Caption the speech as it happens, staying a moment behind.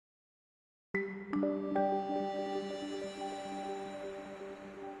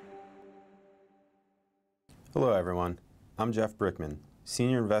Hello everyone, I'm Jeff Brickman,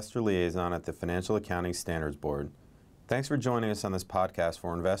 Senior Investor Liaison at the Financial Accounting Standards Board. Thanks for joining us on this podcast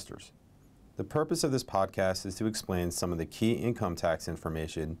for investors. The purpose of this podcast is to explain some of the key income tax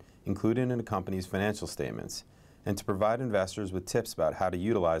information included in a company's financial statements and to provide investors with tips about how to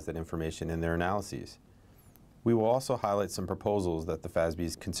utilize that information in their analyses. We will also highlight some proposals that the FASB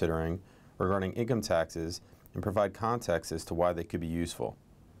is considering regarding income taxes and provide context as to why they could be useful.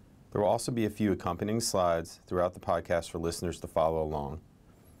 There will also be a few accompanying slides throughout the podcast for listeners to follow along.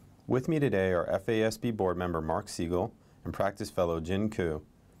 With me today are FASB board member Mark Siegel and practice fellow Jin Koo.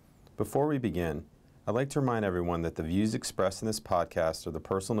 Before we begin, I'd like to remind everyone that the views expressed in this podcast are the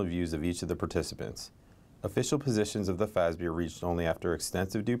personal views of each of the participants. Official positions of the FASB are reached only after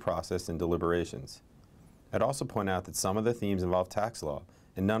extensive due process and deliberations. I'd also point out that some of the themes involve tax law,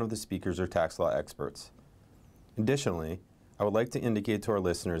 and none of the speakers are tax law experts. Additionally, I would like to indicate to our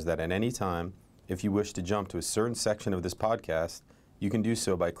listeners that at any time, if you wish to jump to a certain section of this podcast, you can do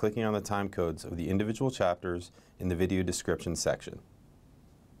so by clicking on the time codes of the individual chapters in the video description section.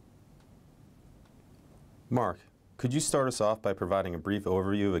 Mark, could you start us off by providing a brief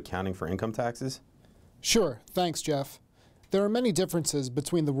overview of accounting for income taxes? Sure, thanks, Jeff. There are many differences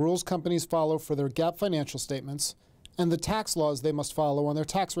between the rules companies follow for their GAAP financial statements and the tax laws they must follow on their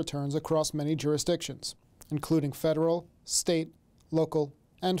tax returns across many jurisdictions, including federal, state, local,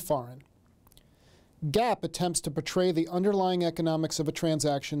 and foreign. GAAP attempts to portray the underlying economics of a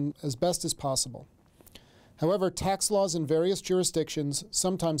transaction as best as possible. However, tax laws in various jurisdictions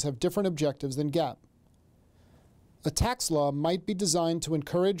sometimes have different objectives than GAAP. A tax law might be designed to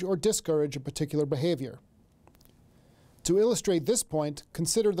encourage or discourage a particular behavior. To illustrate this point,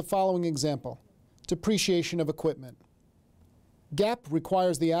 consider the following example: depreciation of equipment. GAAP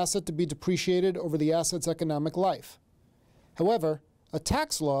requires the asset to be depreciated over the asset's economic life. However, a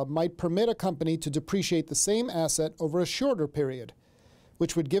tax law might permit a company to depreciate the same asset over a shorter period,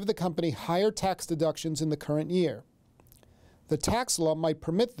 which would give the company higher tax deductions in the current year. The tax law might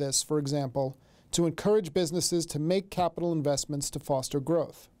permit this, for example, to encourage businesses to make capital investments to foster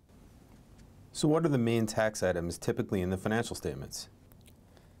growth. So what are the main tax items typically in the financial statements?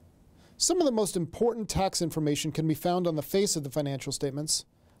 Some of the most important tax information can be found on the face of the financial statements,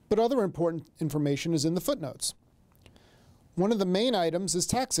 but other important information is in the footnotes. One of the main items is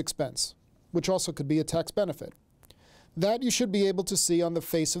tax expense, which also could be a tax benefit. That you should be able to see on the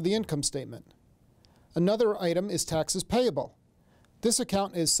face of the income statement. Another item is taxes payable. This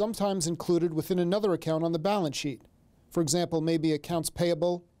account is sometimes included within another account on the balance sheet. For example, maybe accounts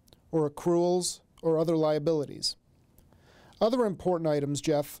payable, or accruals, or other liabilities. Other important items,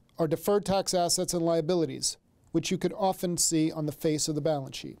 Jeff, are deferred tax assets and liabilities, which you could often see on the face of the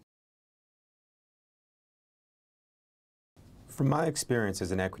balance sheet. From my experience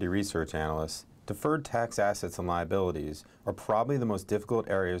as an equity research analyst, deferred tax assets and liabilities are probably the most difficult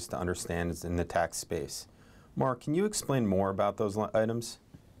areas to understand in the tax space. Mark, can you explain more about those items?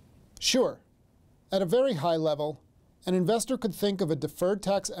 Sure. At a very high level, an investor could think of a deferred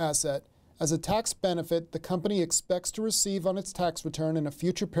tax asset as a tax benefit the company expects to receive on its tax return in a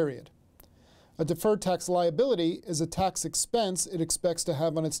future period. A deferred tax liability is a tax expense it expects to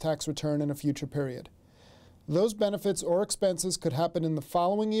have on its tax return in a future period. Those benefits or expenses could happen in the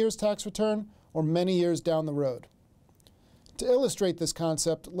following year's tax return or many years down the road. To illustrate this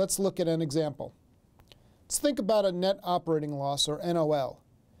concept, let's look at an example. Let's think about a net operating loss, or NOL,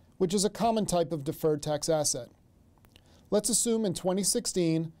 which is a common type of deferred tax asset. Let's assume in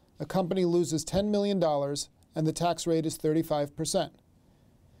 2016, a company loses $10 million and the tax rate is 35%.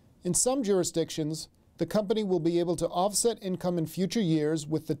 In some jurisdictions, the company will be able to offset income in future years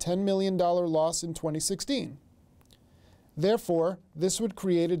with the $10 million loss in 2016. Therefore, this would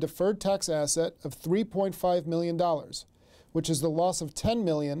create a deferred tax asset of $3.5 million, which is the loss of $10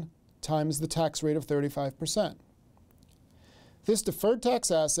 million times the tax rate of 35%. This deferred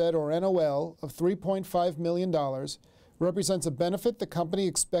tax asset, or NOL, of $3.5 million represents a benefit the company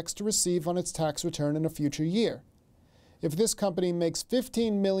expects to receive on its tax return in a future year. If this company makes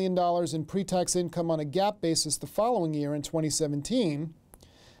 $15 million in pre-tax income on a GAAP basis the following year in 2017,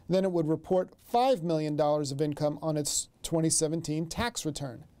 then it would report $5 million of income on its 2017 tax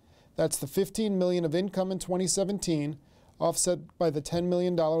return. That's the $15 million of income in 2017 offset by the $10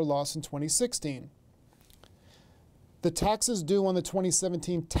 million loss in 2016. The taxes due on the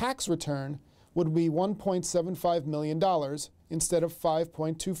 2017 tax return would be $1.75 million instead of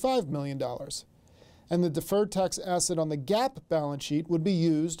 $5.25 million. And the deferred tax asset on the GAAP balance sheet would be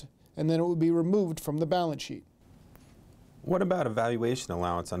used, and then it would be removed from the balance sheet. What about a valuation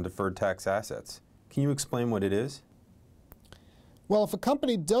allowance on deferred tax assets? Can you explain what it is? Well, if a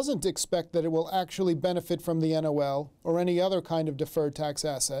company doesn't expect that it will actually benefit from the NOL or any other kind of deferred tax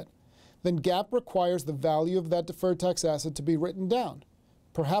asset, then GAAP requires the value of that deferred tax asset to be written down,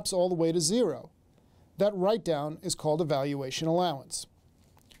 perhaps all the way to zero. That write-down is called a valuation allowance.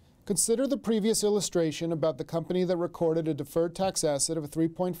 Consider the previous illustration about the company that recorded a deferred tax asset of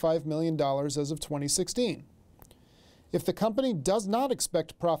 $3.5 million as of 2016. If the company does not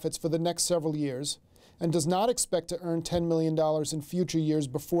expect profits for the next several years and does not expect to earn $10 million in future years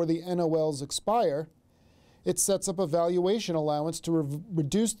before the NOLs expire, it sets up a valuation allowance to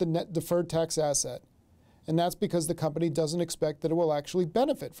reduce the net deferred tax asset. And that's because the company doesn't expect that it will actually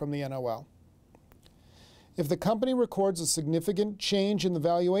benefit from the NOL. If the company records a significant change in the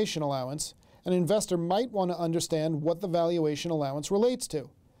valuation allowance, an investor might want to understand what the valuation allowance relates to.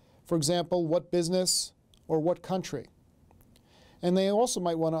 For example, what business or what country. And they also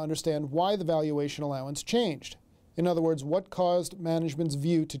might want to understand why the valuation allowance changed. In other words, what caused management's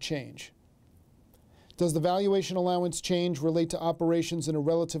view to change. Does the valuation allowance change relate to operations in a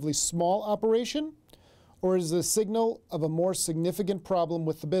relatively small operation, or is it a signal of a more significant problem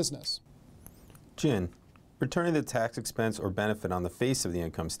with the business? Jin, returning the tax expense or benefit on the face of the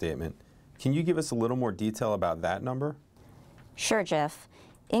income statement, can you give us a little more detail about that number? Sure, Jeff.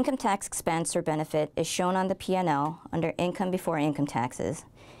 Income tax expense or benefit is shown on the P&L under income before income taxes.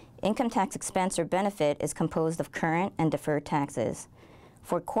 Income tax expense or benefit is composed of current and deferred taxes.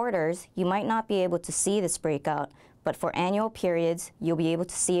 For quarters, you might not be able to see this breakout, but for annual periods, you'll be able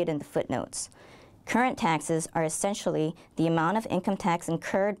to see it in the footnotes. Current taxes are essentially the amount of income tax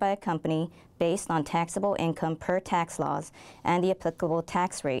incurred by a company based on taxable income per tax laws and the applicable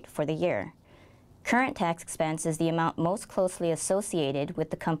tax rate for the year. Current tax expense is the amount most closely associated with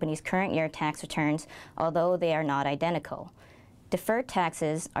the company's current year tax returns, although they are not identical. Deferred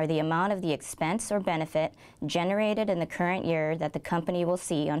taxes are the amount of the expense or benefit generated in the current year that the company will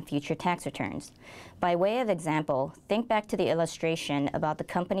see on future tax returns. By way of example, think back to the illustration about the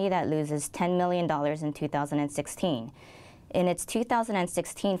company that loses $10 million in 2016. In its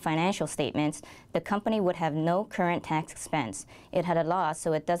 2016 financial statements, the company would have no current tax expense. It had a loss,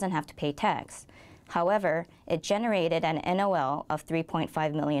 so it doesn't have to pay tax. However, it generated an NOL of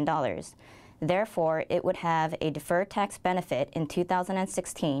 $3.5 million. Therefore, it would have a deferred tax benefit in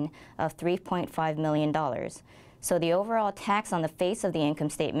 2016 of $3.5 million. So the overall tax on the face of the income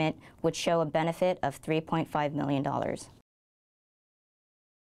statement would show a benefit of $3.5 million.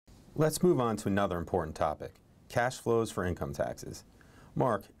 Let's move on to another important topic, cash flows for income taxes.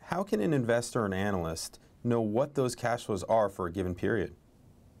 Mark, how can an investor and analyst know what those cash flows are for a given period?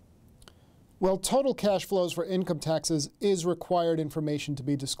 Well, total cash flows for income taxes is required information to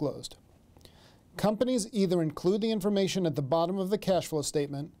be disclosed. Companies either include the information at the bottom of the cash flow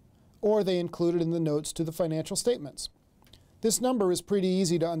statement, or they include it in the notes to the financial statements. This number is pretty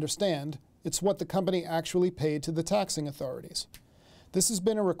easy to understand. It's what the company actually paid to the taxing authorities. This has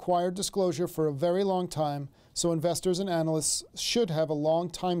been a required disclosure for a very long time, so investors and analysts should have a long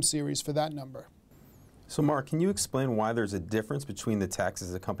time series for that number. So Mark, can you explain why there's a difference between the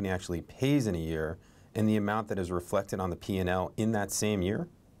taxes a company actually pays in a year and the amount that is reflected on the P&L in that same year?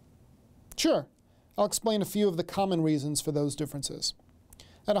 Sure. I'll explain a few of the common reasons for those differences.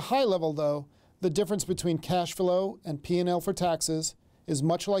 At a high level, though, the difference between cash flow and P&L for taxes is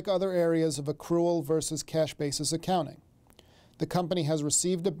much like other areas of accrual versus cash basis accounting. The company has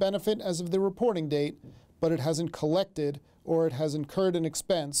received a benefit as of the reporting date, but it hasn't collected, or it has incurred an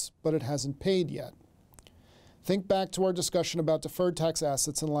expense, but it hasn't paid yet. Think back to our discussion about deferred tax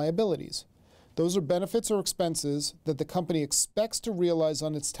assets and liabilities. Those are benefits or expenses that the company expects to realize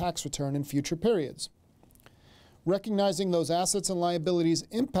on its tax return in future periods. Recognizing those assets and liabilities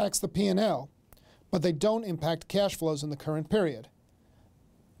impacts the P&L, but they don't impact cash flows in the current period.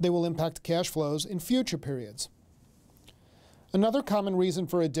 They will impact cash flows in future periods. Another common reason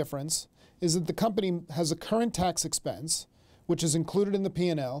for a difference is that the company has a current tax expense, which is included in the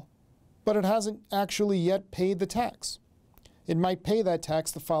P&L, but it hasn't actually yet paid the tax. It might pay that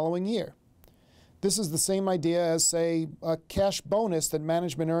tax the following year. This is the same idea as, say, a cash bonus that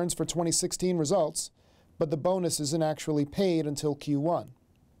management earns for 2016 results, but the bonus isn't actually paid until Q1.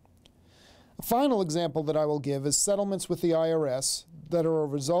 A final example that I will give is settlements with the IRS that are a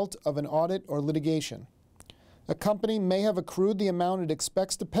result of an audit or litigation. A company may have accrued the amount it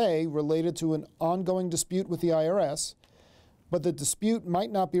expects to pay related to an ongoing dispute with the IRS, but the dispute might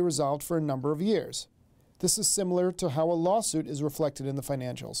not be resolved for a number of years. This is similar to how a lawsuit is reflected in the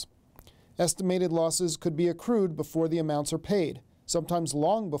financials. Estimated losses could be accrued before the amounts are paid, sometimes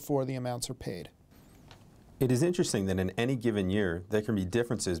long before the amounts are paid. It is interesting that in any given year, there can be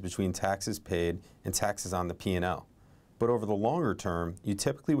differences between taxes paid and taxes on the P&L. but over the longer term, you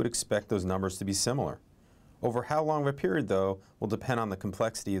typically would expect those numbers to be similar. Over how long of a period, though, will depend on the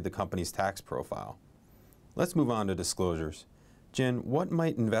complexity of the company's tax profile. Let's move on to disclosures. Jen, what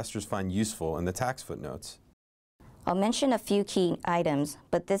might investors find useful in the tax footnotes? I'll mention a few key items,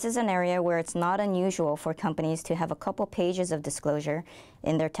 but this is an area where it's not unusual for companies to have a couple pages of disclosure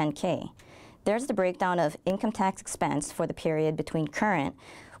in their 10K. There's the breakdown of income tax expense for the period between current,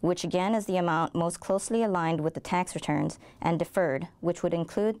 which again is the amount most closely aligned with the tax returns, and deferred, which would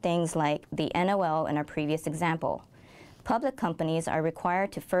include things like the NOL in our previous example. Public companies are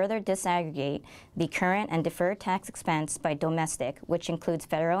required to further disaggregate the current and deferred tax expense by domestic, which includes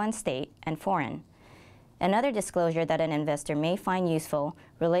federal and state, and foreign. Another disclosure that an investor may find useful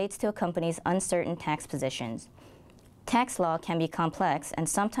relates to a company's uncertain tax positions. Tax law can be complex, and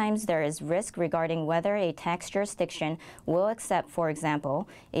sometimes there is risk regarding whether a tax jurisdiction will accept, for example,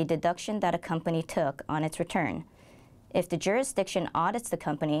 a deduction that a company took on its return. If the jurisdiction audits the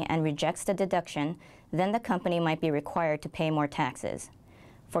company and rejects the deduction, then the company might be required to pay more taxes.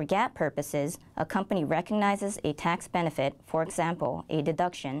 For GAAP purposes, a company recognizes a tax benefit, for example, a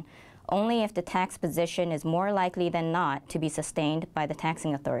deduction, only if the tax position is more likely than not to be sustained by the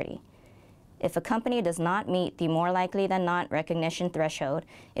taxing authority. If a company does not meet the more likely than not recognition threshold,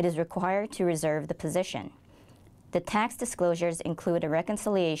 it is required to reserve the position. The tax disclosures include a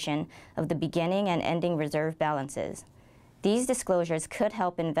reconciliation of the beginning and ending reserve balances. These disclosures could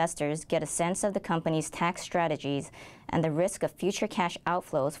help investors get a sense of the company's tax strategies and the risk of future cash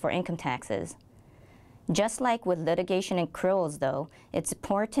outflows for income taxes. Just like with litigation accruals, though, it's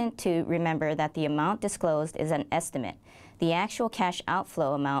important to remember that the amount disclosed is an estimate. The actual cash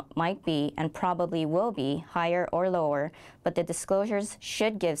outflow amount might be, and probably will be, higher or lower, but the disclosures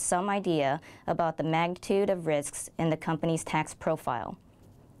should give some idea about the magnitude of risks in the company's tax profile.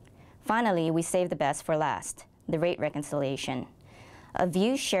 Finally, we save the best for last, the rate reconciliation. A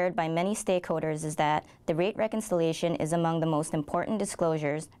view shared by many stakeholders is that the rate reconciliation is among the most important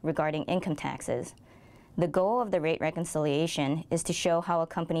disclosures regarding income taxes. The goal of the rate reconciliation is to show how a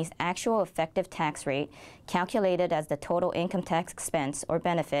company's actual effective tax rate, calculated as the total income tax expense or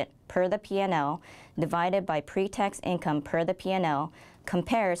benefit per the P&L divided by pre-tax income per the P&L,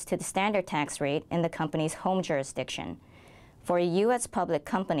 compares to the standard tax rate in the company's home jurisdiction. For a U.S. public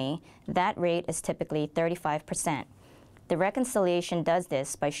company, that rate is typically 35%. The reconciliation does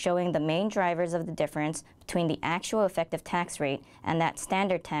this by showing the main drivers of the difference between the actual effective tax rate and that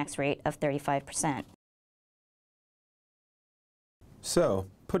standard tax rate of 35%. So,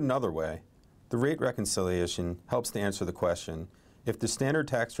 put another way, the rate reconciliation helps to answer the question, if the standard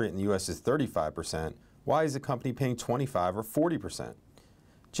tax rate in the U.S. is 35%, why is the company paying 25 or 40%?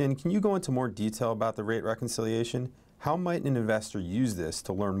 Jen, can you go into more detail about the rate reconciliation? How might an investor use this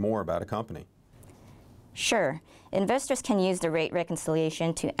to learn more about a company? Sure. Investors can use the rate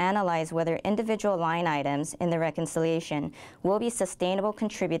reconciliation to analyze whether individual line items in the reconciliation will be sustainable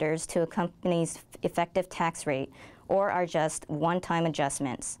contributors to a company's effective tax rate or are just one-time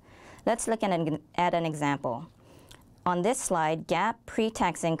adjustments. Let's look at an example. On this slide, GAAP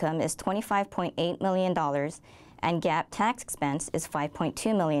pre-tax income is $25.8 million and GAAP tax expense is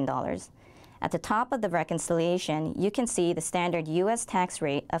 $5.2 million. At the top of the reconciliation, you can see the standard U.S. tax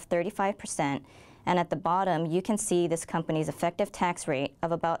rate of 35%, and at the bottom, you can see this company's effective tax rate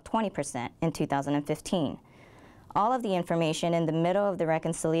of about 20% in 2015. All of the information in the middle of the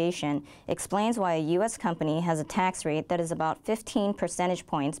reconciliation explains why a U.S. company has a tax rate that is about 15 percentage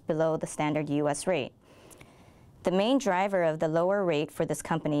points below the standard U.S. rate. The main driver of the lower rate for this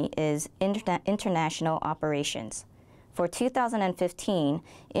company is international operations. For 2015,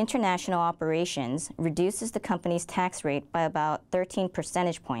 international operations reduces the company's tax rate by about 13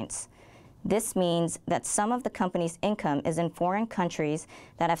 percentage points. This means that some of the company's income is in foreign countries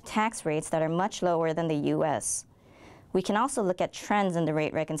that have tax rates that are much lower than the U.S. We can also look at trends in the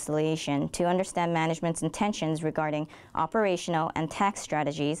rate reconciliation to understand management's intentions regarding operational and tax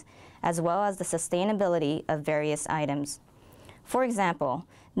strategies, as well as the sustainability of various items. For example,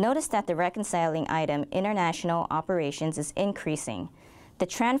 notice that the reconciling item international operations is increasing. The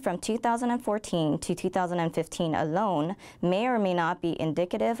trend from 2014 to 2015 alone may or may not be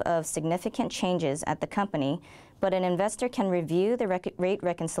indicative of significant changes at the company, but an investor can review the rate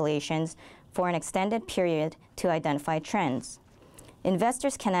reconciliations for an extended period to identify trends.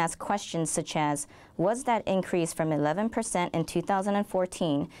 Investors can ask questions such as, was that increase from 11% in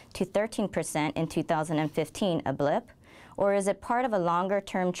 2014 to 13% in 2015 a blip? Or is it part of a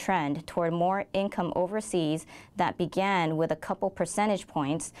longer-term trend toward more income overseas that began with a couple percentage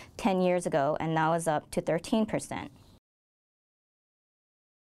points 10 years ago and now is up to 13%?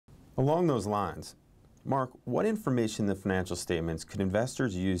 Along those lines, Mark, what information in the financial statements could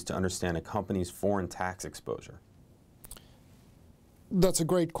investors use to understand a company's foreign tax exposure? That's a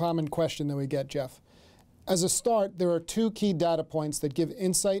great common question that we get, Jeff. As a start, there are two key data points that give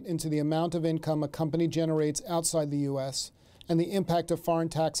insight into the amount of income a company generates outside the U.S. and the impact of foreign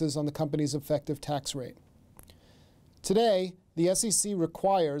taxes on the company's effective tax rate. Today, the SEC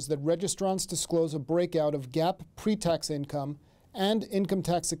requires that registrants disclose a breakout of GAAP pre-tax income and income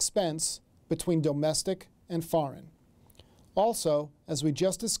tax expense between domestic and foreign. Also, as we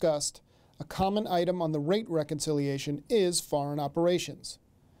just discussed, a common item on the rate reconciliation is foreign operations.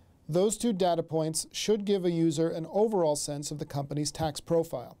 Those two data points should give a user an overall sense of the company's tax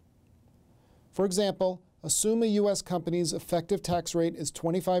profile. For example, assume a U.S. company's effective tax rate is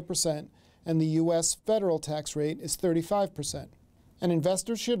 25% and the U.S. federal tax rate is 35%. And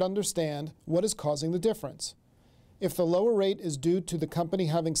investors should understand what is causing the difference. If the lower rate is due to the company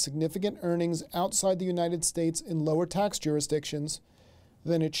having significant earnings outside the United States in lower tax jurisdictions,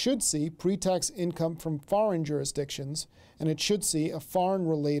 then it should see pre-tax income from foreign jurisdictions, and it should see a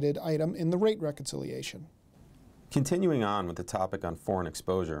foreign-related item in the rate reconciliation. Continuing on with the topic on foreign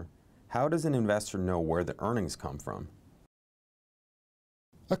exposure, how does an investor know where the earnings come from?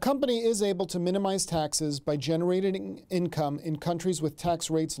 A company is able to minimize taxes by generating income in countries with tax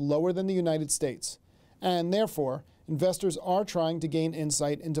rates lower than the United States, and therefore, investors are trying to gain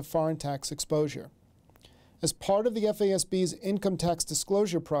insight into foreign tax exposure. As part of the FASB's income tax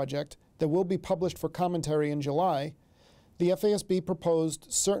disclosure project that will be published for commentary in July, the FASB proposed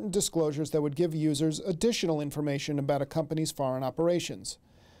certain disclosures that would give users additional information about a company's foreign operations.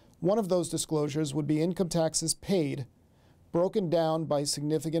 One of those disclosures would be income taxes paid, broken down by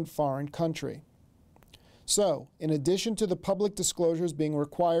significant foreign country. So, in addition to the public disclosures being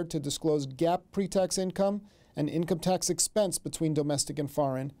required to disclose GAAP pre-tax income and income tax expense between domestic and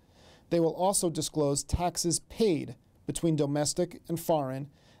foreign, they will also disclose taxes paid between domestic and foreign,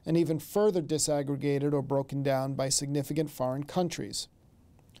 and even further disaggregated or broken down by significant foreign countries.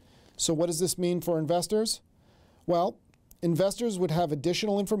 So what does this mean for investors? Well, investors would have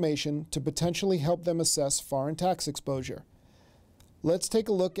additional information to potentially help them assess foreign tax exposure. Let's take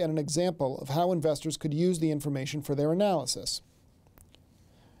a look at an example of how investors could use the information for their analysis.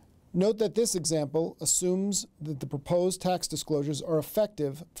 Note that this example assumes that the proposed tax disclosures are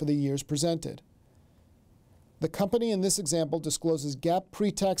effective for the years presented. The company in this example discloses GAAP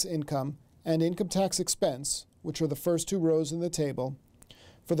pre-tax income and income tax expense, which are the first two rows in the table,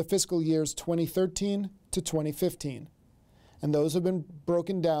 for the fiscal years 2013 to 2015, and those have been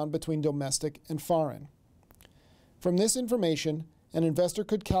broken down between domestic and foreign. From this information, an investor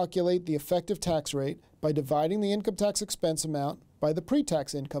could calculate the effective tax rate by dividing the income tax expense amount by the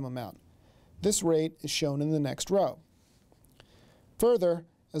pre-tax income amount. This rate is shown in the next row. Further,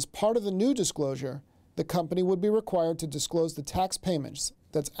 as part of the new disclosure, the company would be required to disclose the tax payments,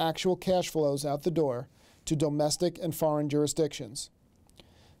 that's actual cash flows out the door, to domestic and foreign jurisdictions.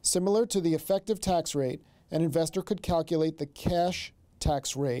 Similar to the effective tax rate, an investor could calculate the cash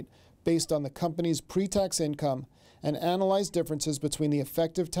tax rate based on the company's pre-tax income and analyze differences between the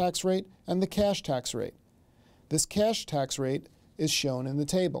effective tax rate and the cash tax rate. This cash tax rate is shown in the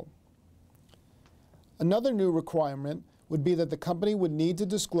table. Another new requirement would be that the company would need to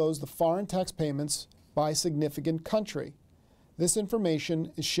disclose the foreign tax payments by significant country. This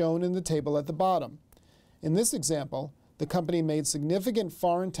information is shown in the table at the bottom. In this example, the company made significant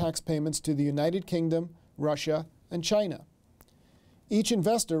foreign tax payments to the United Kingdom, Russia, and China. Each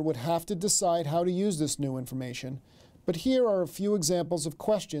investor would have to decide how to use this new information, but here are a few examples of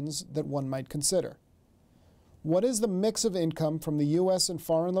questions that one might consider. What is the mix of income from the U.S. and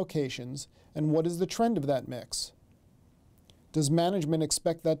foreign locations, and what is the trend of that mix? Does management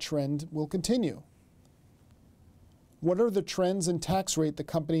expect that trend will continue? What are the trends in tax rate the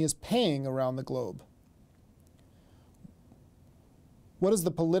company is paying around the globe? What is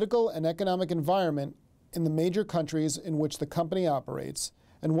the political and economic environment in the major countries in which the company operates,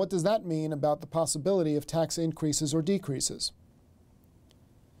 and what does that mean about the possibility of tax increases or decreases?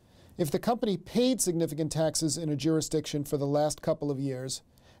 If the company paid significant taxes in a jurisdiction for the last couple of years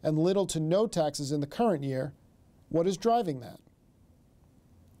and little to no taxes in the current year, what is driving that?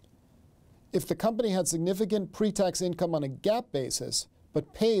 If the company had significant pre-tax income on a GAAP basis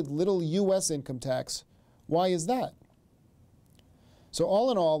but paid little U.S. income tax, why is that? So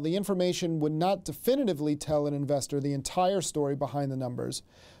all in all, the information would not definitively tell an investor the entire story behind the numbers,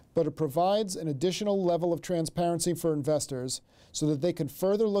 but it provides an additional level of transparency for investors so that they can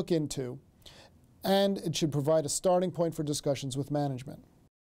further look into, and it should provide a starting point for discussions with management.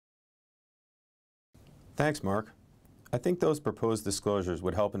 Thanks, Mark. I think those proposed disclosures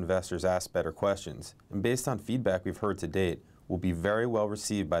would help investors ask better questions, and based on feedback we've heard to date, will be very well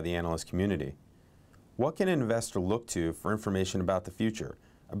received by the analyst community. What can an investor look to for information about the future,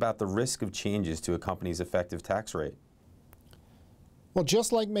 about the risk of changes to a company's effective tax rate? Well,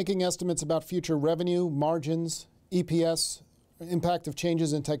 just like making estimates about future revenue, margins, EPS, impact of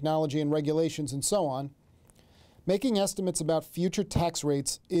changes in technology and regulations, and so on, making estimates about future tax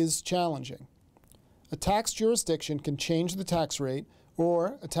rates is challenging. A tax jurisdiction can change the tax rate,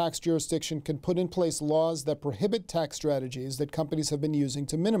 or a tax jurisdiction can put in place laws that prohibit tax strategies that companies have been using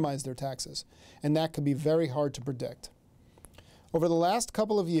to minimize their taxes, and that can be very hard to predict. Over the last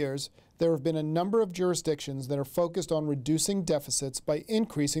couple of years, there have been a number of jurisdictions that are focused on reducing deficits by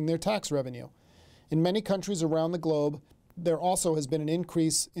increasing their tax revenue. In many countries around the globe, there also has been an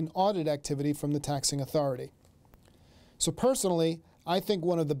increase in audit activity from the taxing authority. So personally, I think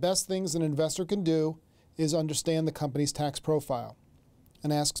one of the best things an investor can do is understand the company's tax profile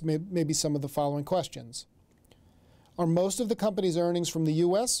and ask maybe some of the following questions. Are most of the company's earnings from the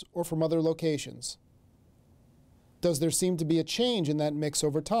U.S. or from other locations? Does there seem to be a change in that mix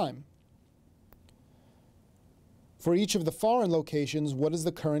over time? For each of the foreign locations, what is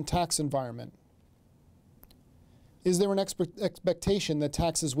the current tax environment? Is there an expectation that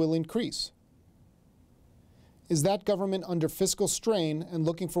taxes will increase? Is that government under fiscal strain and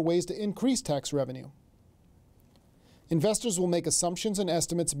looking for ways to increase tax revenue? Investors will make assumptions and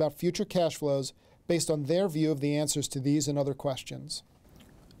estimates about future cash flows based on their view of the answers to these and other questions.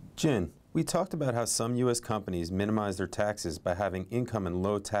 Jin, we talked about how some U.S. companies minimize their taxes by having income in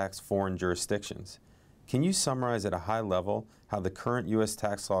low-tax foreign jurisdictions. Can you summarize at a high level how the current U.S.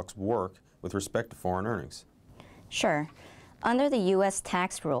 tax laws work with respect to foreign earnings? Sure. Under the U.S.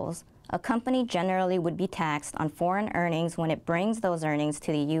 tax rules, a company generally would be taxed on foreign earnings when it brings those earnings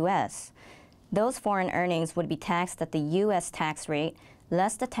to the U.S. Those foreign earnings would be taxed at the U.S. tax rate,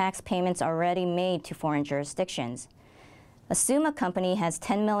 less the tax payments already made to foreign jurisdictions. Assume a company has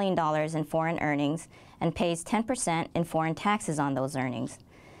 $10 million in foreign earnings and pays 10% in foreign taxes on those earnings.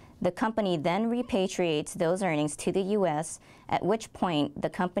 The company then repatriates those earnings to the U.S., at which point the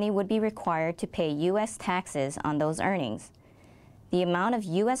company would be required to pay U.S. taxes on those earnings. The amount of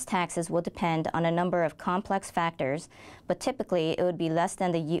U.S. taxes will depend on a number of complex factors, but typically it would be less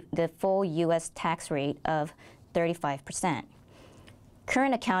than the full U.S. tax rate of 35%.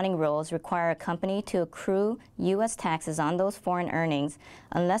 Current accounting rules require a company to accrue U.S. taxes on those foreign earnings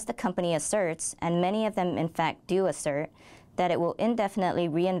unless the company asserts, and many of them in fact do assert, that it will indefinitely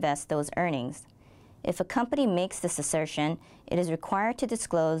reinvest those earnings. If a company makes this assertion, it is required to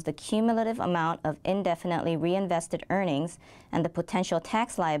disclose the cumulative amount of indefinitely reinvested earnings and the potential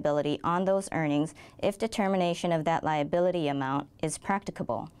tax liability on those earnings if determination of that liability amount is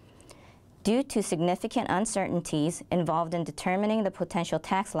practicable. Due to significant uncertainties involved in determining the potential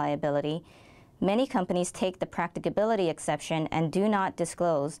tax liability, many companies take the practicability exception and do not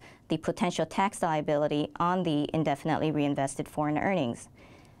disclose the potential tax liability on the indefinitely reinvested foreign earnings.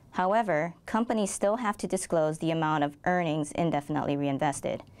 However, companies still have to disclose the amount of earnings indefinitely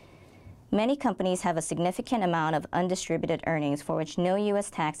reinvested. Many companies have a significant amount of undistributed earnings for which no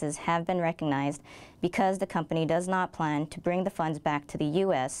U.S. taxes have been recognized because the company does not plan to bring the funds back to the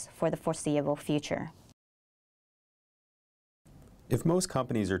U.S. for the foreseeable future. If most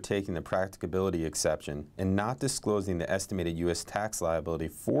companies are taking the practicability exception and not disclosing the estimated U.S. tax liability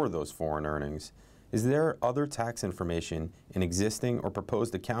for those foreign earnings, is there other tax information in existing or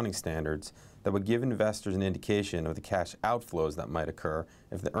proposed accounting standards that would give investors an indication of the cash outflows that might occur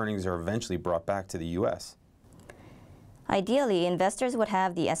if the earnings are eventually brought back to the U.S.? Ideally, investors would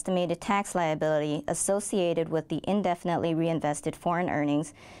have the estimated tax liability associated with the indefinitely reinvested foreign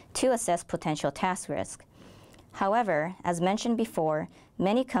earnings to assess potential tax risk. However, as mentioned before,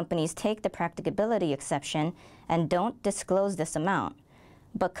 many companies take the practicability exception and don't disclose this amount.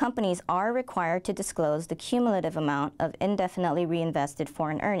 But companies are required to disclose the cumulative amount of indefinitely reinvested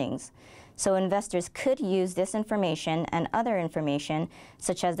foreign earnings. So investors could use this information and other information,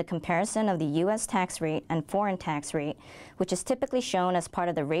 such as the comparison of the U.S. tax rate and foreign tax rate, which is typically shown as part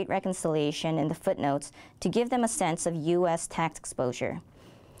of the rate reconciliation in the footnotes, to give them a sense of U.S. tax exposure.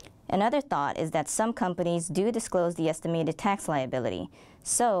 Another thought is that some companies do disclose the estimated tax liability.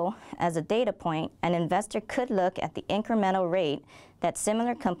 So, as a data point, an investor could look at the incremental rate that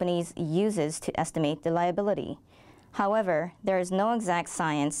similar companies uses to estimate the liability. However, there is no exact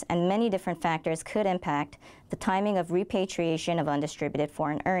science, and many different factors could impact the timing of repatriation of undistributed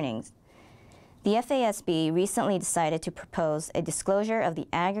foreign earnings. The FASB recently decided to propose a disclosure of the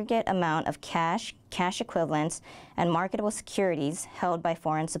aggregate amount of cash, cash equivalents, and marketable securities held by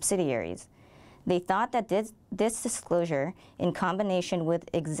foreign subsidiaries. They thought that this disclosure, in combination with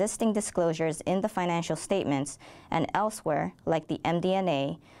existing disclosures in the financial statements and elsewhere, like the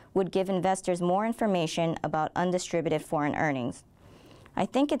MD&A, would give investors more information about undistributed foreign earnings. I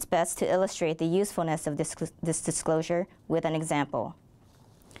think it's best to illustrate the usefulness of this disclosure with an example.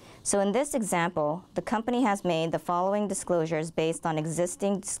 So in this example, the company has made the following disclosures based on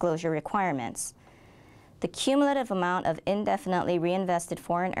existing disclosure requirements. The cumulative amount of indefinitely reinvested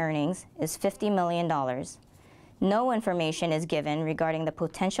foreign earnings is $50 million. No information is given regarding the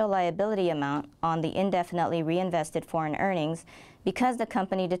potential liability amount on the indefinitely reinvested foreign earnings because the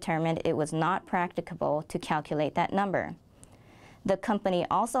company determined it was not practicable to calculate that number. The company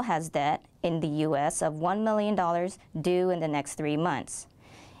also has debt in the U.S. of $1 million due in the next 3 months.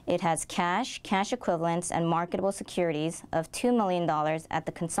 It has cash, cash equivalents, and marketable securities of $2 million at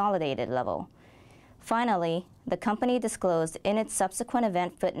the consolidated level. Finally, the company disclosed in its subsequent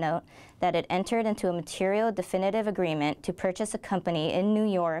event footnote that it entered into a material definitive agreement to purchase a company in New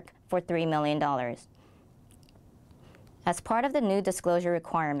York for $3 million. As part of the new disclosure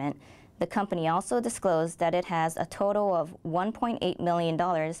requirement, the company also disclosed that it has a total of $1.8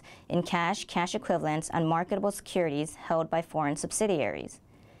 million in cash, cash equivalents, and marketable securities held by foreign subsidiaries.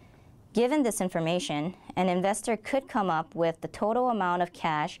 Given this information, an investor could come up with the total amount of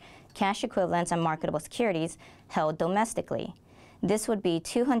cash, cash equivalents, and marketable securities held domestically. This would be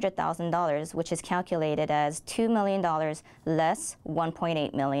 $200,000, which is calculated as $2 million less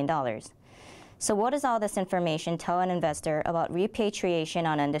 $1.8 million. So what does all this information tell an investor about repatriation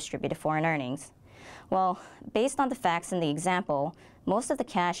on undistributed foreign earnings? Well, based on the facts in the example, most of the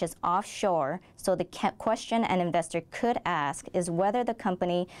cash is offshore, so the question an investor could ask is whether the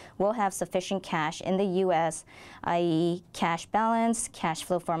company will have sufficient cash in the U.S., i.e. cash balance, cash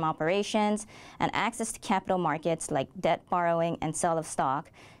flow from operations, and access to capital markets like debt borrowing and sale of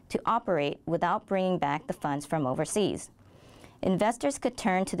stock to operate without bringing back the funds from overseas. Investors could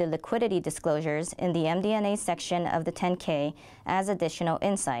turn to the liquidity disclosures in the MD&A section of the 10-K as additional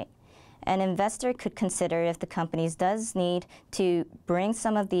insight. An investor could consider if the company does need to bring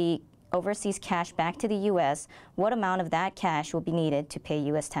some of the overseas cash back to the U.S., what amount of that cash will be needed to pay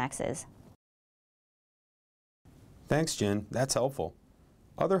U.S. taxes. Thanks, Jen. That's helpful.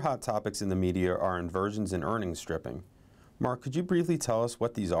 Other hot topics in the media are inversions and earnings stripping. Mark, could you briefly tell us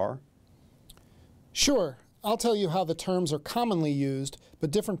what these are? Sure. I'll tell you how the terms are commonly used, but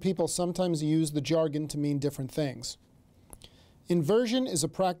different people sometimes use the jargon to mean different things. Inversion is a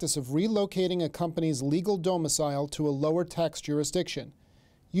practice of relocating a company's legal domicile to a lower tax jurisdiction,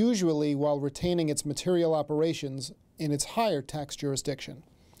 usually while retaining its material operations in its higher tax jurisdiction.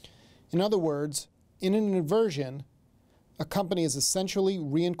 In other words, in an inversion, a company is essentially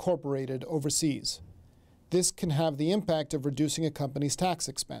reincorporated overseas. This can have the impact of reducing a company's tax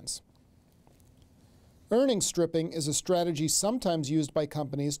expense. Earnings stripping is a strategy sometimes used by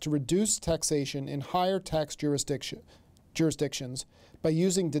companies to reduce taxation in higher tax jurisdictions by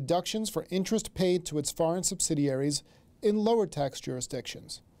using deductions for interest paid to its foreign subsidiaries in lower tax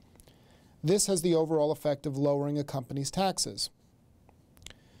jurisdictions. This has the overall effect of lowering a company's taxes.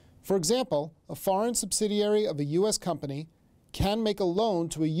 For example, a foreign subsidiary of a U.S. company can make a loan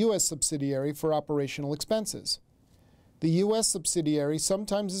to a U.S. subsidiary for operational expenses. The U.S. subsidiary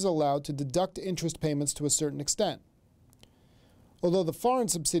sometimes is allowed to deduct interest payments to a certain extent. Although the foreign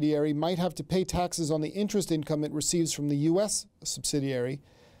subsidiary might have to pay taxes on the interest income it receives from the U.S. subsidiary,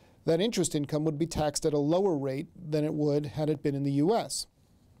 that interest income would be taxed at a lower rate than it would had it been in the U.S.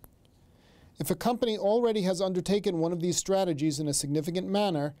 If a company already has undertaken one of these strategies in a significant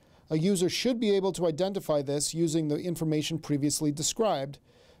manner, a user should be able to identify this using the information previously described.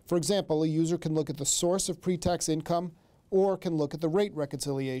 For example, a user can look at the source of pre-tax income or can look at the rate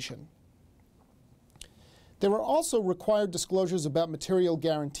reconciliation. There are also required disclosures about material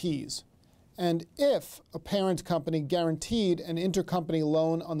guarantees. And if a parent company guaranteed an intercompany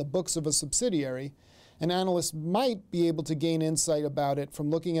loan on the books of a subsidiary, an analyst might be able to gain insight about it from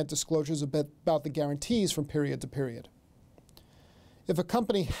looking at disclosures about the guarantees from period to period. If a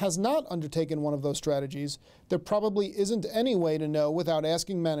company has not undertaken one of those strategies, there probably isn't any way to know without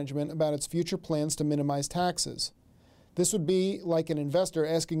asking management about its future plans to minimize taxes. This would be like an investor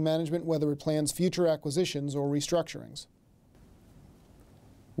asking management whether it plans future acquisitions or restructurings.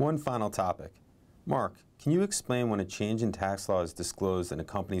 One final topic. Mark, can you explain when a change in tax law is disclosed in a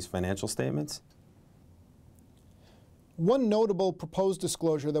company's financial statements? One notable proposed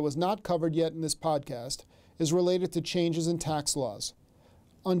disclosure that was not covered yet in this podcast is related to changes in tax laws.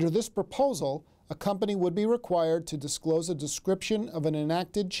 Under this proposal, a company would be required to disclose a description of an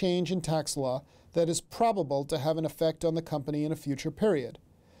enacted change in tax law that is probable to have an effect on the company in a future period.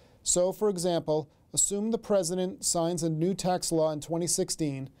 So, for example, assume the President signs a new tax law in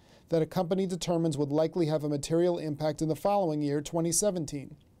 2016 that a company determines would likely have a material impact in the following year,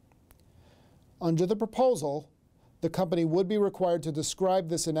 2017. Under the proposal, the company would be required to describe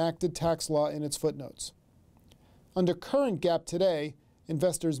this enacted tax law in its footnotes. Under current GAAP today,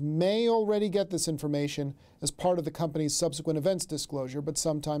 investors may already get this information as part of the company's subsequent events disclosure, but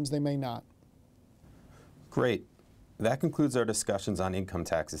sometimes they may not. Great. That concludes our discussions on income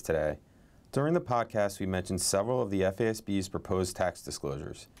taxes today. During the podcast, we mentioned several of the FASB's proposed tax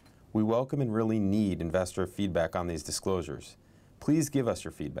disclosures. We welcome and really need investor feedback on these disclosures. Please give us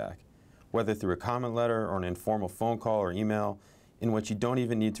your feedback, whether through a comment letter or an informal phone call or email in which you don't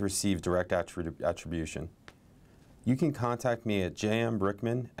even need to receive direct attribution. You can contact me at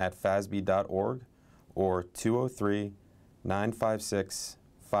jmbrickman@fasb.org or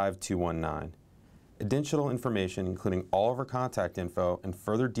 203-956-5219. Additional information, including all of our contact info and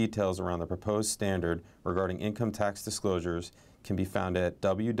further details around the proposed standard regarding income tax disclosures, can be found at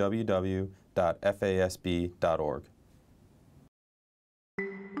www.fasb.org.